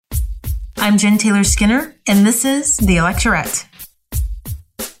I'm Jen Taylor Skinner, and this is The Electorette.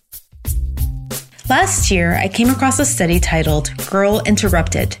 Last year, I came across a study titled Girlhood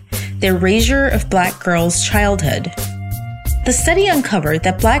Interrupted, the Erasure of Black Girls' Childhood. The study uncovered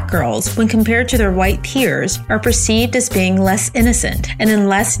that Black girls, when compared to their white peers, are perceived as being less innocent and in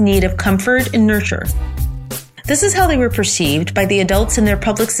less need of comfort and nurture. This is how they were perceived by the adults in their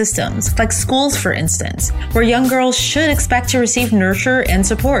public systems, like schools, for instance, where young girls should expect to receive nurture and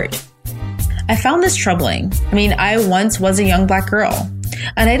support. I found this troubling. I once was a young Black girl,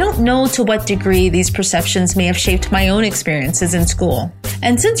 and I don't know to what degree these perceptions may have shaped my own experiences in school.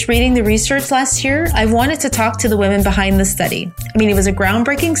 And since reading the research last year, I've wanted to talk to the women behind the study. It was a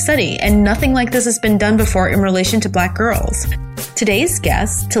groundbreaking study, and nothing like this has been done before in relation to Black girls. Today's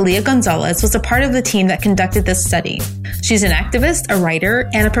guest, Thalia González, was a part of the team that conducted this study. She's an activist, a writer,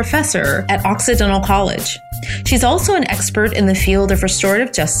 and a professor at Occidental College. She's also an expert in the field of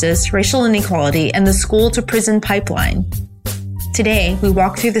restorative justice, racial inequality, and the school-to-prison pipeline. Today, we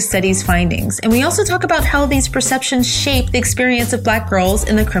walk through the study's findings, and we also talk about how these perceptions shape the experience of Black girls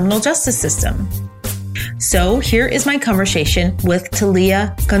in the criminal justice system. So here is my conversation with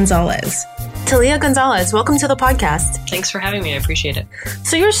Thalia González. Thalia González, welcome to the podcast. Thanks for having me. I appreciate it.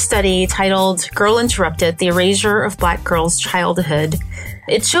 So your study, titled Girlhood Interrupted, the Erasure of Black Girls' Childhood,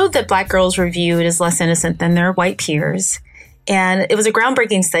 it showed that Black girls were viewed as less innocent than their white peers. And it was a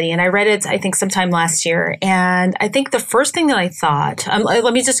groundbreaking study, and I read it, I think, sometime last year. And I think the first thing that I thought,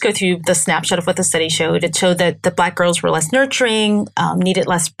 let me just go through the snapshot of what the study showed. It showed that the Black girls were less nurturing, needed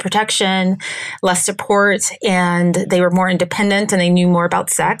less protection, less support, and they were more independent and they knew more about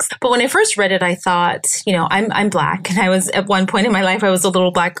sex. But when I first read it, I thought, I'm Black, and I was at one point in my life, I was a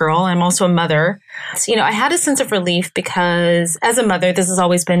little Black girl. I'm also a mother. So, I had a sense of relief because as a mother, this has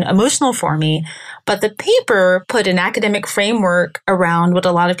always been emotional for me. But the paper put an academic framework around what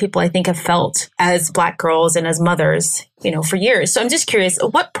a lot of people, I think, have felt as Black girls and as mothers, for years. So I'm just curious,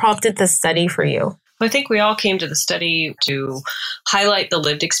 what prompted this study for you? Well, I think we all came to the study to highlight the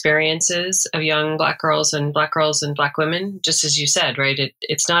lived experiences of young Black girls and Black women, just as you said, right?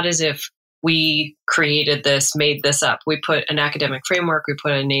 It's not as if we created this, made this up. We put an academic framework, we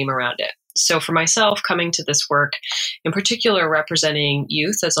put a name around it. So for myself, coming to this work, in particular representing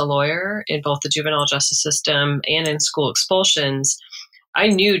youth as a lawyer in both the juvenile justice system and in school expulsions, I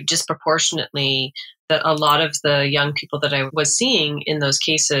knew disproportionately that a lot of the young people that I was seeing in those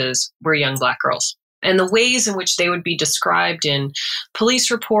cases were young Black girls. And the ways in which they would be described in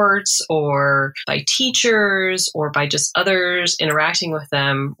police reports or by teachers or by just others interacting with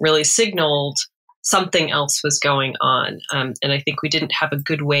them really signaled something else was going on. And I think we didn't have a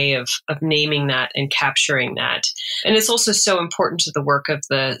good way of naming that and capturing that. And it's also so important to the work of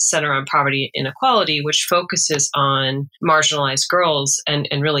the Center on Poverty and Inequality, which focuses on marginalized girls and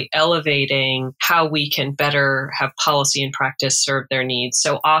really elevating how we can better have policy and practice serve their needs.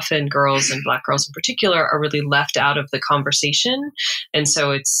 So often girls and Black girls in particular are really left out of the conversation. And so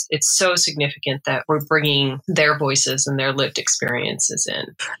it's so significant that we're bringing their voices and their lived experiences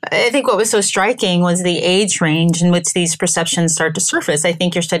in. I think what was so striking was the age range in which these perceptions start to surface. I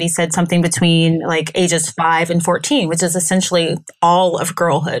think your study said something between ages 5 and 14, which is essentially all of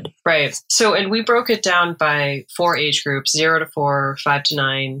girlhood. Right. So, and we broke it down by 4 age groups, 0 to 4, 5 to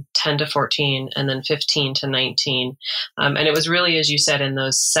 9, 10 to 14, and then 15 to 19. And it was really, as you said, in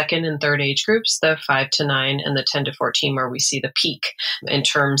those second and third age groups, the 5 to 9 and the 10 to 14, where we see the peak in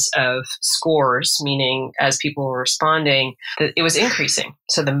terms of scores, meaning as people were responding, it was increasing.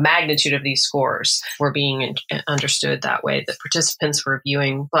 So the magnitude of these scores were being understood that way, that participants were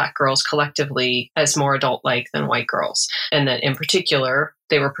viewing Black girls collectively as more adult-like than white girls. And that in particular,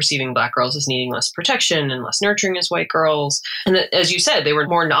 they were perceiving Black girls as needing less protection and less nurturing as white girls. And that, as you said, they were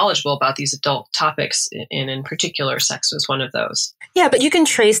more knowledgeable about these adult topics, and in particular, sex was one of those. Yeah, but you can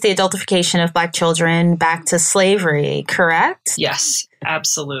trace the adultification of Black children back to slavery, correct? Yes,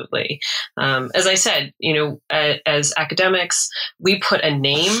 absolutely. As I said, as academics, we put a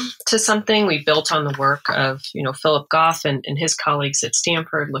name to something. We built on the work of, Philip Goff and his colleagues at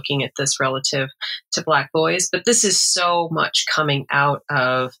Stanford looking at this relative to Black boys. But this is so much coming out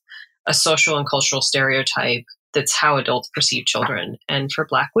of a social and cultural stereotype that's how adults perceive children. And for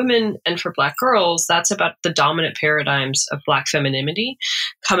Black women and for Black girls, that's about the dominant paradigms of Black femininity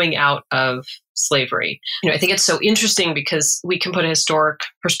coming out of slavery. I think it's so interesting because we can put a historic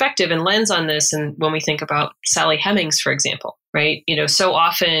perspective and lens on this. And when we think about Sally Hemings, for example, right? So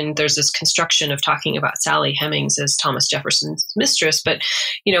often there's this construction of talking about Sally Hemings as Thomas Jefferson's mistress, but,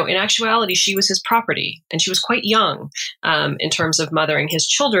 in actuality, she was his property and she was quite young in terms of mothering his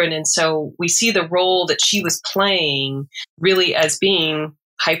children. And so we see the role that she was playing really as being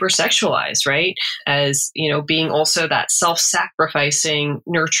hypersexualized, right? As, being also that self-sacrificing,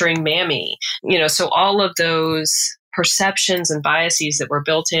 nurturing mammy. So all of those perceptions and biases that were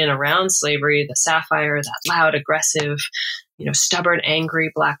built in around slavery, the sapphire, that loud, aggressive, stubborn,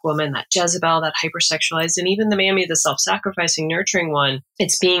 angry Black woman, that Jezebel, that hypersexualized, and even the mammy, the self-sacrificing, nurturing one,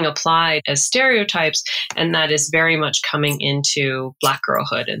 it's being applied as stereotypes, and that is very much coming into Black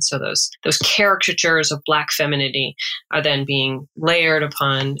girlhood. And so those caricatures of Black femininity are then being layered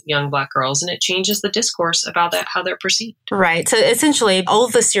upon young Black girls, and it changes the discourse about that, how they're perceived. Right. So essentially, all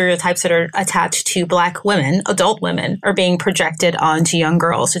of the stereotypes that are attached to Black women, adult women, are being projected onto young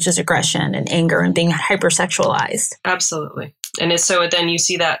girls, such as aggression and anger and being hypersexualized. Absolutely. And so then you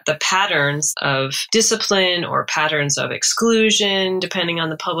see that the patterns of discipline or patterns of exclusion, depending on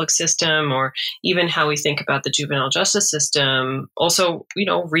the public system, or even how we think about the juvenile justice system, also,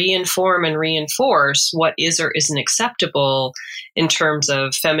 reinform and reinforce what is or isn't acceptable in terms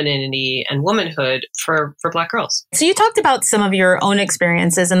of femininity and womanhood for Black girls. So you talked about some of your own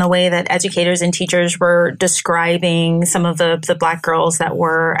experiences and the way that educators and teachers were describing some of the Black girls that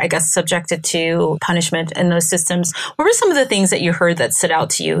were, I guess, subjected to punishment in those systems. What were some of the things that you heard that stood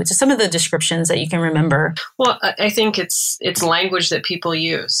out to you? Just some of the descriptions that you can remember. Well, I think it's language that people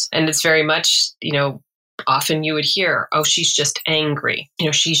use. And it's very much, often you would hear, oh, she's just angry.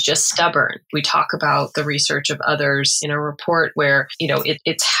 She's just stubborn. We talk about the research of others in a report where,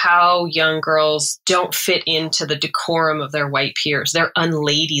 it's how young girls don't fit into the decorum of their white peers. They're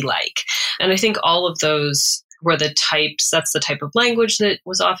unladylike. And I think all of those were that's the type of language that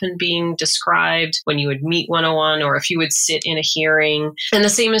was often being described when you would meet 101 or if you would sit in a hearing. And the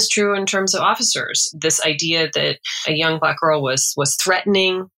same is true in terms of officers. This idea that a young Black girl was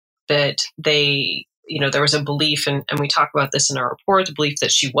threatening, that they, there was a belief, and we talk about this in our report, the belief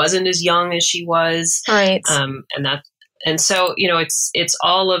that she wasn't as young as she was. Right. And so, it's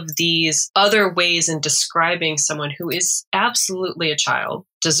all of these other ways in describing someone who is absolutely a child,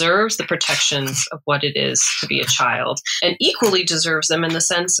 deserves the protections of what it is to be a child, and equally deserves them in the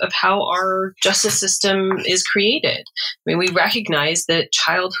sense of how our justice system is created. I mean, we recognize that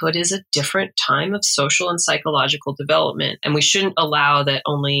childhood is a different time of social and psychological development, and we shouldn't allow that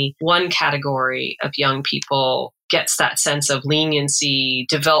only one category of young people gets that sense of leniency,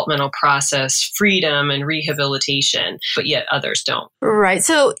 developmental process, freedom, and rehabilitation, but yet others don't. Right.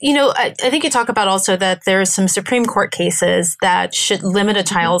 So, I think you talk about also that there's some Supreme Court cases that should limit a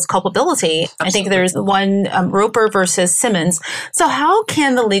child's culpability. Absolutely. I think there's one, Roper versus Simmons. So how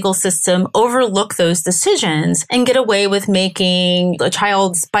can the legal system overlook those decisions and get away with making a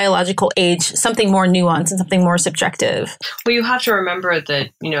child's biological age something more nuanced and something more subjective? Well, you have to remember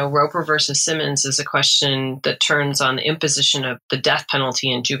that, Roper versus Simmons is a question that turns on the imposition of the death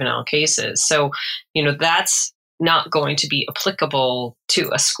penalty in juvenile cases. So, that's not going to be applicable to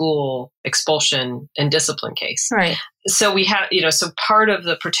a school expulsion and discipline case. Right. So we have, so part of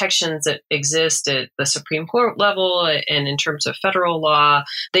the protections that exist at the Supreme Court level and in terms of federal law,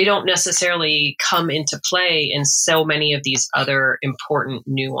 they don't necessarily come into play in so many of these other important,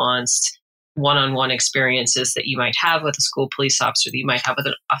 nuanced one-on-one experiences that you might have with a school police officer, that you might have with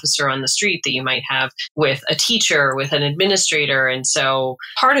an officer on the street, that you might have with a teacher, with an administrator. And so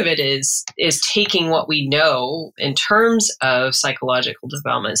part of it is taking what we know in terms of psychological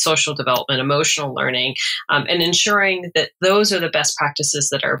development, social development, emotional learning, and ensuring that those are the best practices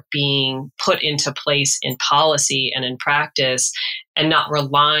that are being put into place in policy and in practice, and not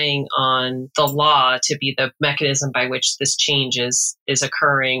relying on the law to be the mechanism by which this change is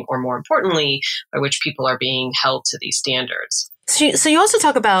occurring, or more importantly, by which people are being held to these standards. So you also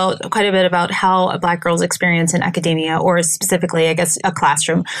talk about quite a bit about how a Black girl's experience in academia, or specifically, I guess, a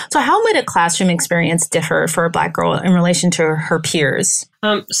classroom. So how might a classroom experience differ for a Black girl in relation to her peers?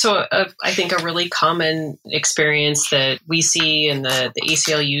 I think a really common experience that we see, and the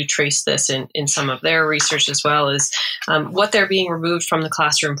ACLU traced this in some of their research as well, is what they're being removed from the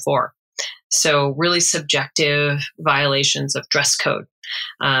classroom for. So really subjective violations of dress code,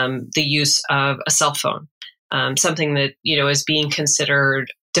 the use of a cell phone, something that, is being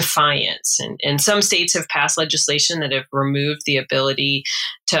considered defiance. And some states have passed legislation that have removed the ability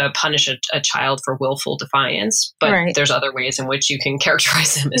to punish a child for willful defiance, but right. There's other ways in which you can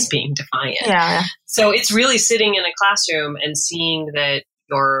characterize them as being defiant. Yeah. So it's really sitting in a classroom and seeing that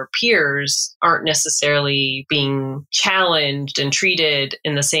your peers aren't necessarily being challenged and treated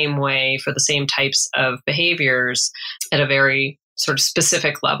in the same way for the same types of behaviors at a very sort of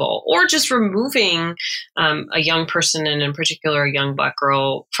specific level, or just removing a young person, and in particular a young Black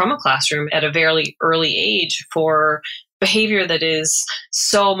girl, from a classroom at a very early age for behavior that is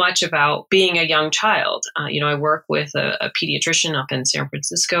so much about being a young child. I work with a pediatrician up in San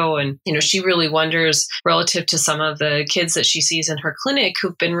Francisco, and, she really wonders relative to some of the kids that she sees in her clinic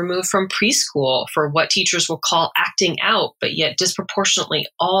who've been removed from preschool for what teachers will call acting out, but yet disproportionately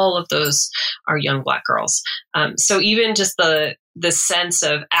all of those are young Black girls. So even just the sense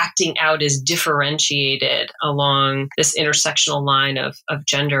of acting out is differentiated along this intersectional line of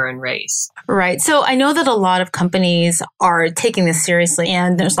gender and race. Right. So I know that a lot of companies are taking this seriously,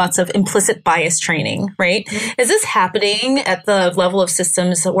 and there's lots of implicit bias training, right? Mm-hmm. Is this happening at the level of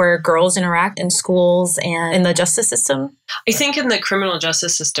systems where girls interact in schools and in the justice system? I think in the criminal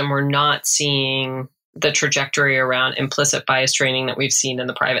justice system, we're not seeing the trajectory around implicit bias training that we've seen in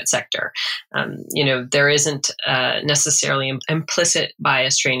the private sector. There isn't necessarily implicit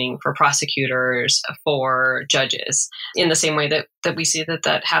bias training for prosecutors, for judges, in the same way that we see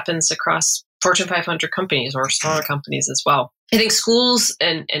that happens across Fortune 500 companies or smaller companies as well. I think schools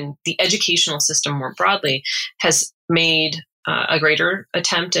and the educational system more broadly has made a greater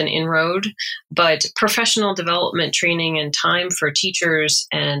attempt and inroad, but professional development training and time for teachers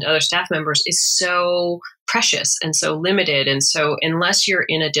and other staff members is so precious and so limited. And so unless you're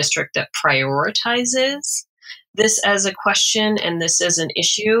in a district that prioritizes this as a question and this as an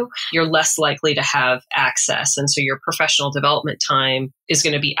issue, you're less likely to have access. And so your professional development time is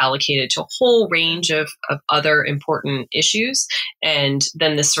going to be allocated to a whole range of other important issues. And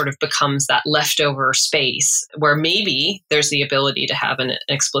then this sort of becomes that leftover space where maybe there's the ability to have an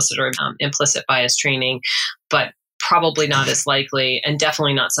explicit or implicit bias training, but probably not as likely, and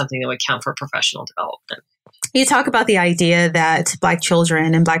definitely not something that would count for professional development. You talk about the idea that Black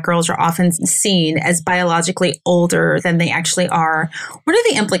children and Black girls are often seen as biologically older than they actually are. What are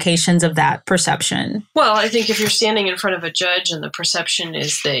the implications of that perception? Well, I think if you're standing in front of a judge and the perception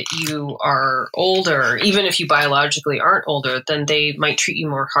is that you are older, even if you biologically aren't older, then they might treat you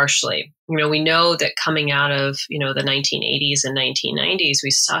more harshly. We know that coming out of, the 1980s and 1990s,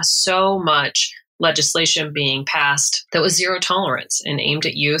 we saw so much legislation being passed that was zero tolerance and aimed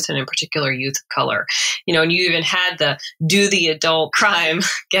at youth, and in particular youth of color. And you even had the do the adult crime,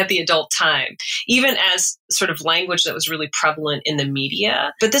 get the adult time, even as sort of language that was really prevalent in the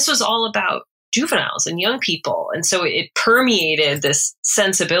media. But this was all about juveniles and young people. And so it permeated this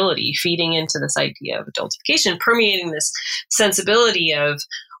sensibility, feeding into this idea of adultification, permeating this sensibility of,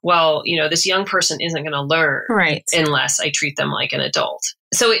 well, this young person isn't going to learn unless I treat them like an adult.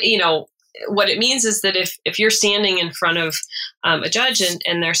 So, what it means is that if you're standing in front of a judge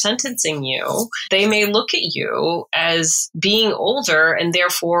and they're sentencing you, they may look at you as being older, and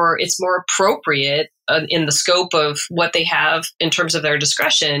therefore it's more appropriate in the scope of what they have in terms of their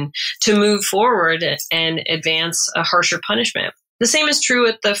discretion to move forward and advance a harsher punishment. The same is true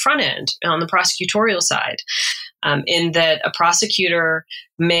at the front end on the prosecutorial side, in that a prosecutor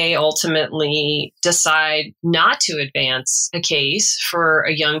may ultimately decide not to advance a case for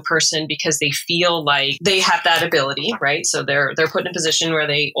a young person because they feel like they have that ability, right? So they're put in a position where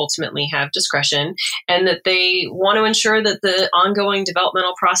they ultimately have discretion, and that they want to ensure that the ongoing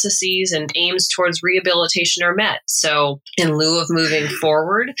developmental processes and aims towards rehabilitation are met. So in lieu of moving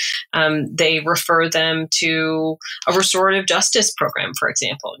forward, they refer them to a restorative justice program, for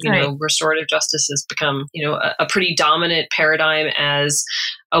example. Restorative justice has become, a pretty dominant paradigm as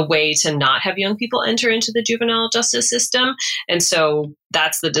a way to not have young people enter into the juvenile justice system. And so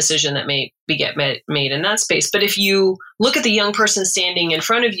that's the decision that may get made in that space. But if you look at the young person standing in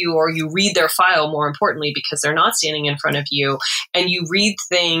front of you, or you read their file, more importantly, because they're not standing in front of you, and you read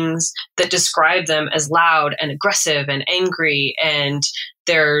things that describe them as loud and aggressive and angry, and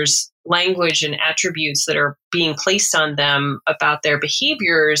there's language and attributes that are being placed on them about their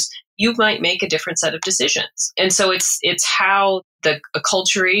behaviors, you might make a different set of decisions. And so it's how the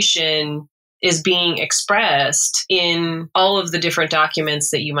acculturation is being expressed in all of the different documents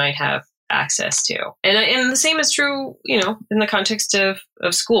that you might have access to. And the same is true, in the context of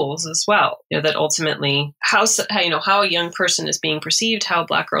schools as well, that ultimately how a young person is being perceived, how a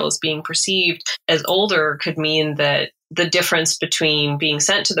Black girl is being perceived as older could mean that the difference between being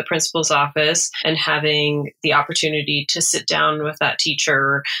sent to the principal's office and having the opportunity to sit down with that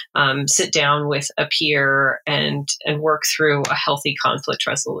teacher, sit down with a peer and work through a healthy conflict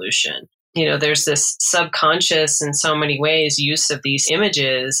resolution. There's this subconscious, in so many ways, use of these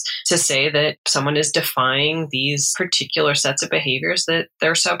images to say that someone is defying these particular sets of behaviors that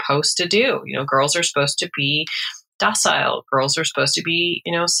they're supposed to do. Girls are supposed to be docile. Girls are supposed to be,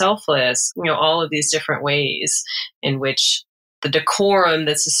 selfless, all of these different ways in which the decorum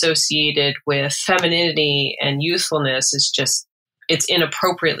that's associated with femininity and youthfulness is just it's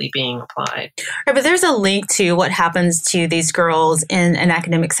inappropriately being applied. Right, but there's a link to what happens to these girls in an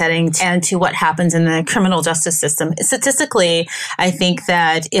academic setting and to what happens in the criminal justice system. Statistically, I think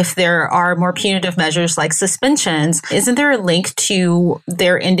that if there are more punitive measures like suspensions, isn't there a link to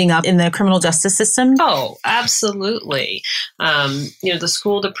their ending up in the criminal justice system? Oh, absolutely. The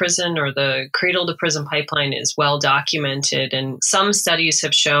school to prison or the cradle to prison pipeline is well documented, and some studies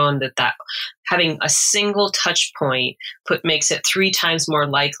have shown that having a single touch point makes it 3 times more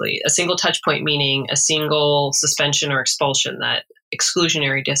likely. A single touch point meaning a single suspension or expulsion, that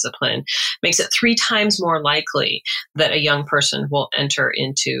exclusionary discipline, makes it 3 times more likely that a young person will enter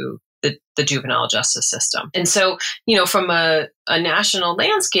into the juvenile justice system. And so, from a national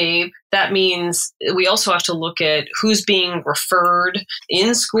landscape, that means we also have to look at who's being referred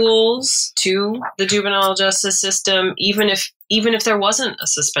in schools to the juvenile justice system, even if there wasn't a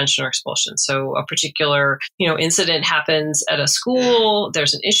suspension or expulsion. So a particular, incident happens at a school,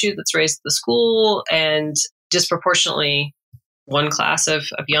 there's an issue that's raised at the school, and disproportionately one class of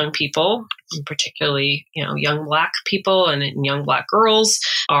young people, particularly, young Black people and young Black girls,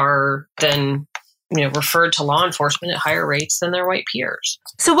 are then referred to law enforcement at higher rates than their white peers.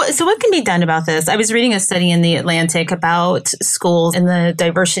 So what can be done about this? I was reading a study in The Atlantic about schools and the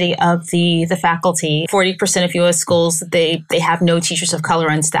diversity of the faculty. 40% of U.S. schools, they have no teachers of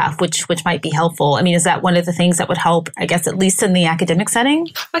color on staff, which might be helpful. I mean, is that one of the things that would help, I guess, at least in the academic setting?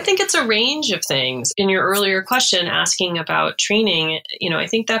 I think it's a range of things. In your earlier question asking about training, I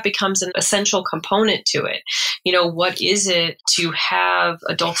think that becomes an essential component to it. What is it to have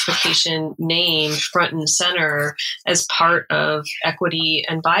adultification named front and center as part of equity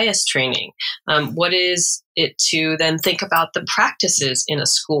and bias training? What is it to then think about the practices in a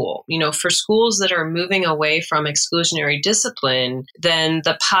school? For schools that are moving away from exclusionary discipline, then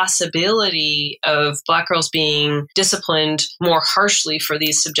the possibility of Black girls being disciplined more harshly for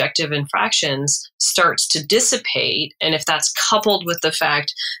these subjective infractions starts to dissipate. And if that's coupled with the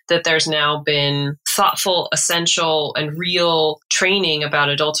fact that there's now been thoughtful, essential, and real training about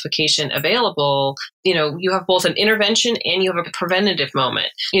adultification available, you have both an intervention and you have a preventative moment.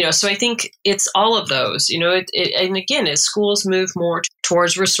 So I think it's all of those. And again, as schools move more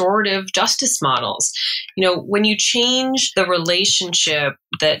towards restorative justice models, when you change the relationship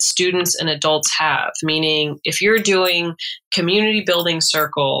that students and adults have, meaning if you're doing community building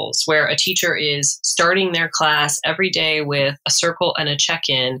circles where a teacher is starting their class every day with a circle and a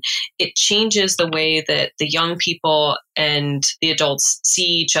check-in, it changes the way that the young people and the adults see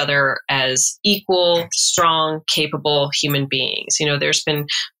each other as equal, strong, capable human beings. There's been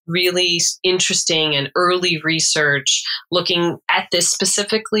really interesting and early research looking at this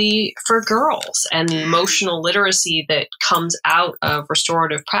specifically for girls and the emotional literacy that comes out of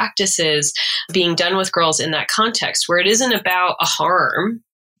restorative practices being done with girls in that context, where it isn't about a harm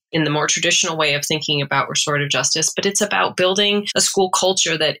in the more traditional way of thinking about restorative justice, but it's about building a school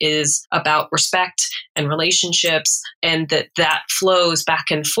culture that is about respect and relationships, and that flows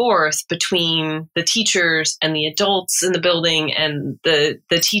back and forth between the teachers and the adults in the building and the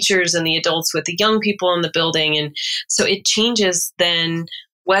teachers and the adults with the young people in the building. And so it changes then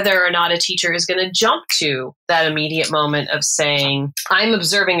whether or not a teacher is going to jump to that immediate moment of saying, I'm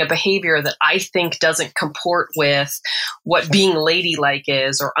observing a behavior that I think doesn't comport with what being ladylike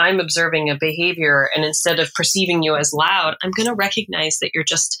is, or I'm observing a behavior, and instead of perceiving you as loud, I'm going to recognize that you're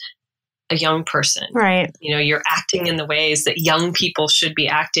just a young person. Right. You're acting in the ways that young people should be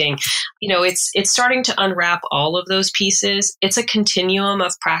acting. It's starting to unwrap all of those pieces. It's a continuum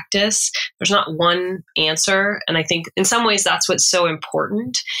of practice. There's not one answer. And I think in some ways that's what's so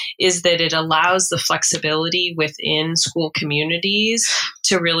important, is that it allows the flexibility within school communities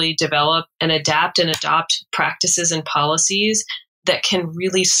to really develop and adapt and adopt practices and policies that can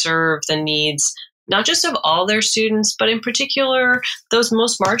really serve the needs not just of all their students, but in particular, those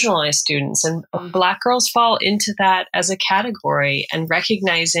most marginalized students. And Black girls fall into that as a category, and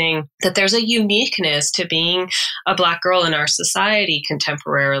recognizing that there's a uniqueness to being a Black girl in our society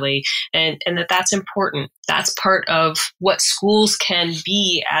contemporarily, and that's important. That's part of what schools can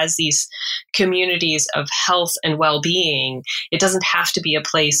be as these communities of health and well-being. It doesn't have to be a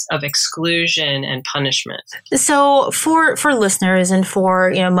place of exclusion and punishment. So for listeners and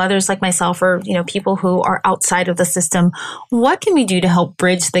for mothers like myself, or people who are outside of the system, what can we do to help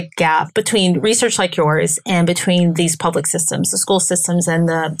bridge the gap between research like yours and between these public systems, the school systems and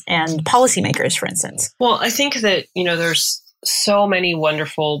policymakers, for instance? Well, I think that there's so many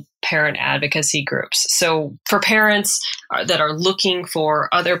wonderful parent advocacy groups. So for parents that are looking for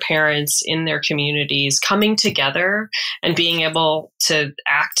other parents in their communities, coming together and being able to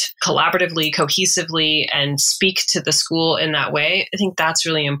act collaboratively, cohesively, and speak to the school in that way, I think that's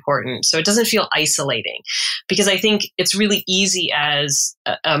really important. So it doesn't feel isolating, because I think it's really easy as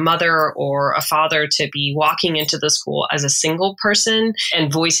a mother or a father to be walking into the school as a single person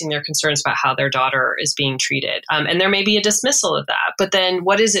and voicing their concerns about how their daughter is being treated. And there may be a dismissal of that, but then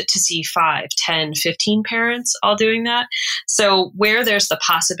what is it to see 5, 10, 15 parents all doing that? So where there's the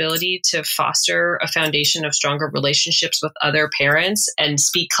possibility to foster a foundation of stronger relationships with other parents and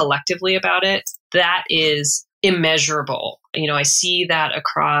speak collectively about it, that is immeasurable. I see that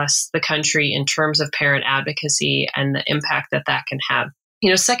across the country in terms of parent advocacy and the impact that that can have.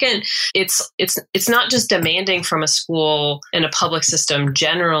 Second, it's not just demanding from a school and a public system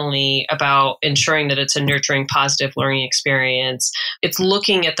generally about ensuring that it's a nurturing, positive learning experience. It's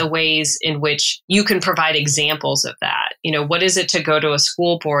looking at the ways in which you can provide examples of that. What is it to go to a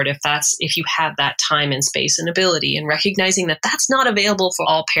school board if you have that time and space and ability, and recognizing that that's not available for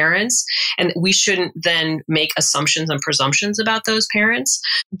all parents, and we shouldn't then make assumptions and presumptions about those parents,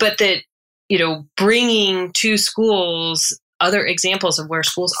 but that, bringing to schools other examples of where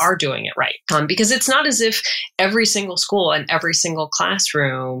schools are doing it right. Because it's not as if every single school and every single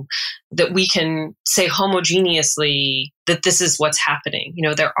classroom that we can say homogeneously that this is what's happening.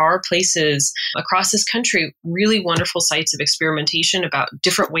 There are places across this country, really wonderful sites of experimentation about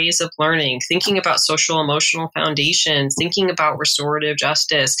different ways of learning, thinking about social emotional foundations, thinking about restorative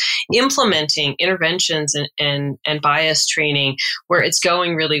justice, implementing interventions and bias training where it's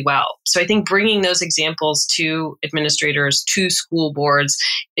going really well. So I think bringing those examples to administrators, to school boards,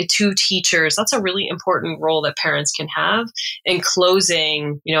 to teachers, that's a really important role that parents can have in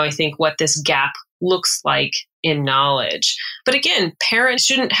closing, I think, what this gap looks like in knowledge. But again, parents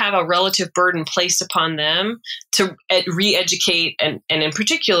shouldn't have a relative burden placed upon them to re-educate, and in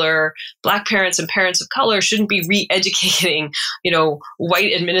particular, Black parents and parents of color shouldn't be re-educating,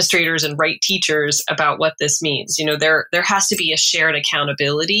 white administrators and white teachers about what this means. There has to be a shared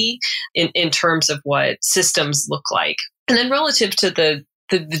accountability in terms of what systems look like. And then relative to the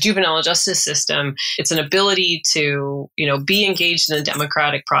juvenile justice system, it's an ability to, be engaged in the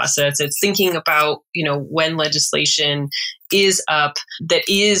democratic process. It's thinking about, when legislation is up that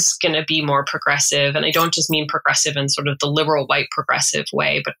is going to be more progressive. And I don't just mean progressive in sort of the liberal white progressive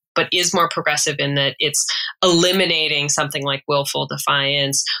way, but is more progressive in that it's eliminating something like willful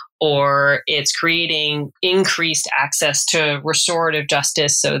defiance, or it's creating increased access to restorative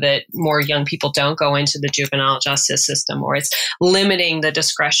justice so that more young people don't go into the juvenile justice system, or it's limiting the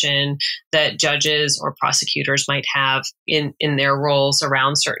discretion that judges or prosecutors might have in their roles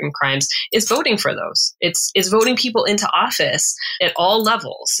around certain crimes. It's voting for those. It's voting people into office at all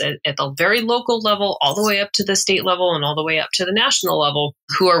levels, at the very local level, all the way up to the state level and all the way up to the national level,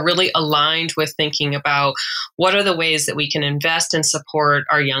 who are really aligned with thinking about what are the ways that we can invest and support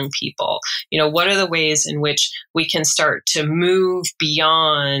our young people. What are the ways in which we can start to move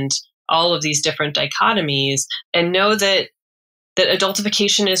beyond all of these different dichotomies and know that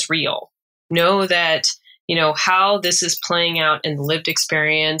adultification is real. Know that how this is playing out in the lived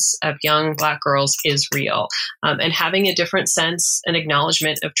experience of young Black girls is real, and having a different sense and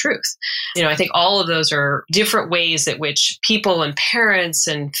acknowledgement of truth. I think all of those are different ways at which people and parents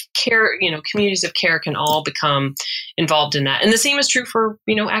and care, communities of care can all become involved in that. And the same is true for,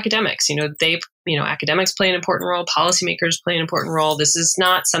 academics. Academics play an important role, policymakers play an important role. This is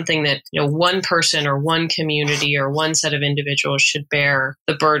not something that, one person or one community or one set of individuals should bear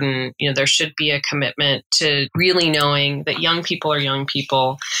the burden. There should be a commitment to really knowing that young people are young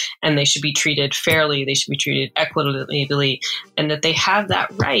people and they should be treated fairly, they should be treated equitably, and that they have that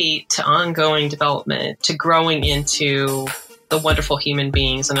right to ongoing development, to growing into the wonderful human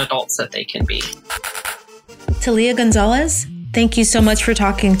beings and adults that they can be. Thalia González, thank you so much for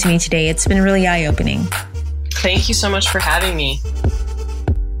talking to me today. It's been really eye-opening. Thank you so much for having me.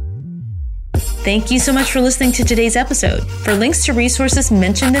 Thank you so much for listening to today's episode. For links to resources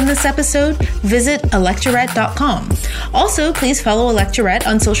mentioned in this episode, visit electorate.com. Also, please follow Electorate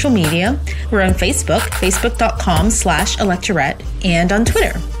on social media. We're on Facebook, facebook.com/electorate, and on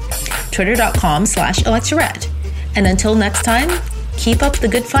Twitter, twitter.com/electorate. And until next time, keep up the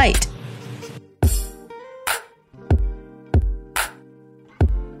good fight.